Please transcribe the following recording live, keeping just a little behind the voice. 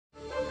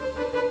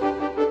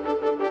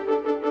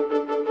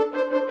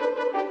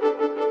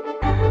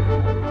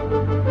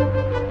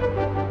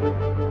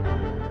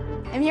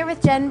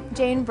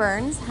Jane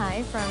Burns,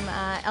 hi, from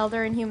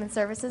Elder and Human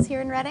Services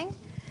here in Reading.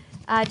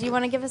 Do you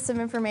want to give us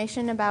some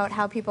information about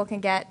how people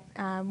can get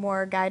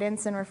more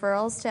guidance and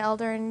referrals to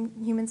Elder and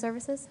Human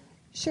Services?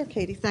 Sure,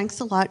 Katie. Thanks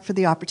a lot for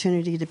the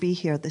opportunity to be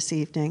here this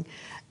evening.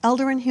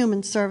 Elder and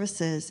Human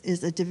Services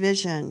is a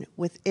division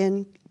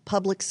within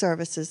Public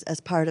Services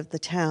as part of the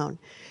town,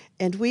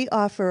 and we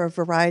offer a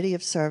variety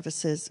of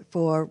services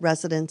for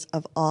residents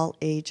of all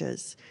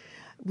ages.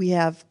 We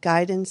have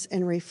guidance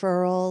and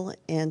referral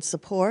and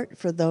support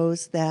for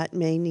those that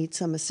may need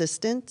some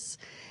assistance,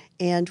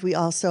 and we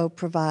also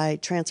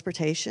provide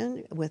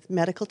transportation with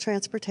medical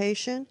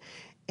transportation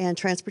and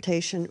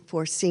transportation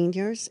for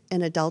seniors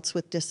and adults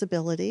with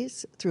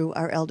disabilities through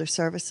our Elder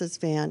Services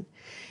van.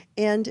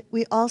 And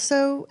we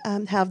also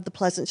have the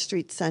Pleasant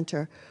Street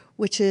Center,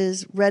 which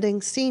is Reading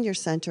Senior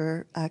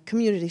Center,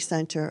 community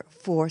center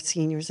for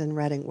seniors in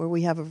Reading, where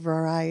we have a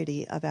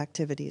variety of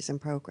activities and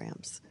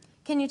programs.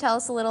 Can you tell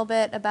us a little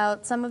bit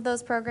about some of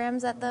those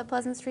programs at the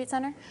Pleasant Street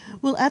Center?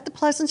 Well, at the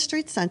Pleasant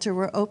Street Center,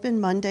 we're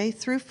open Monday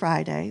through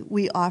Friday.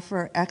 We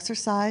offer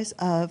exercise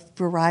of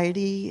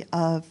variety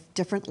of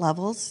different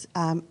levels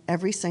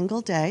every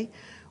single day.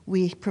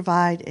 We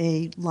provide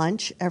a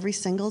lunch every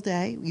single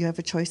day. You have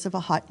a choice of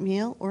a hot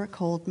meal or a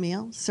cold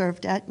meal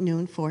served at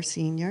noon for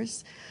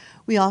seniors.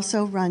 We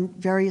also run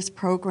various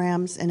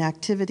programs and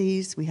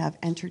activities. We have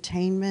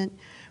entertainment.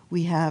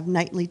 We have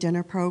nightly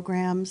dinner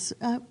programs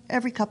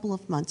every couple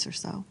of months or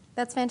so.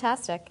 That's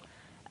fantastic.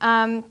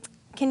 Can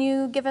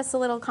you give us a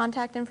little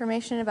contact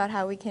information about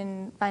how we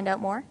can find out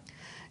more?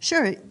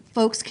 Sure.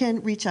 Folks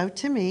can reach out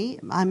to me.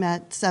 I'm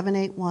at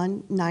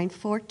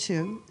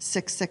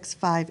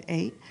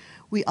 781-942-6658.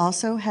 We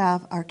also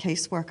have our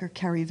caseworker,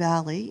 Kerry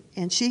Valley,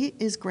 and she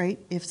is great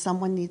if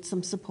someone needs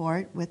some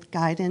support with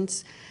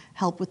guidance,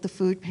 help with the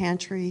food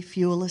pantry,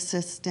 fuel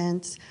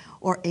assistance,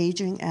 or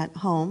aging at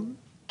home.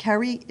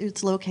 Kerry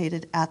is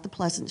located at the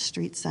Pleasant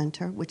Street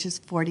Center, which is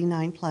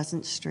 49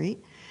 Pleasant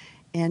Street,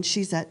 and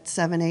she's at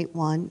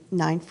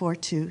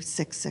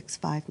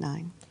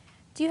 781-942-6659.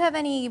 Do you have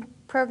any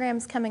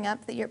programs coming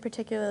up that you're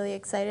particularly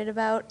excited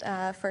about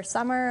for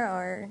summer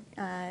or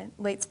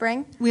late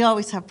spring? We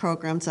always have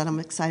programs that I'm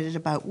excited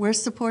about. We're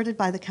supported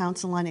by the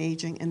Council on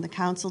Aging, and the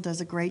Council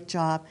does a great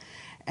job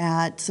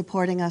at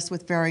supporting us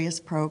with various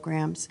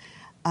programs.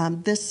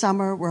 This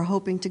summer, we're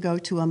hoping to go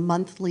to a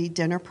monthly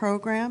dinner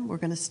program. We're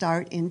going to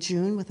start in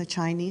June with a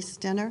Chinese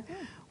dinner.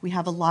 We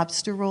have a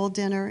lobster roll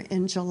dinner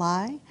in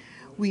July.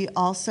 We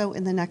also,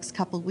 in the next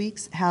couple of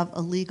weeks, have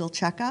a legal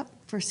checkup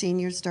for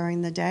seniors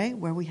during the day,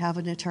 where we have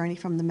an attorney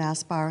from the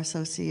Mass Bar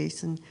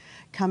Association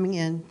coming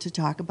in to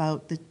talk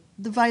about the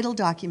vital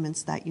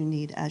documents that you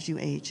need as you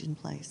age in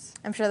place.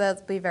 I'm sure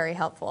that'll be very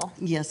helpful.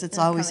 Yes, it's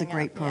always a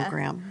great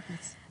program. Yeah.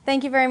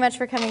 Thank you very much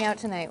for coming out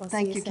tonight. We'll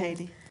Thank see you you, soon.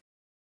 Katie.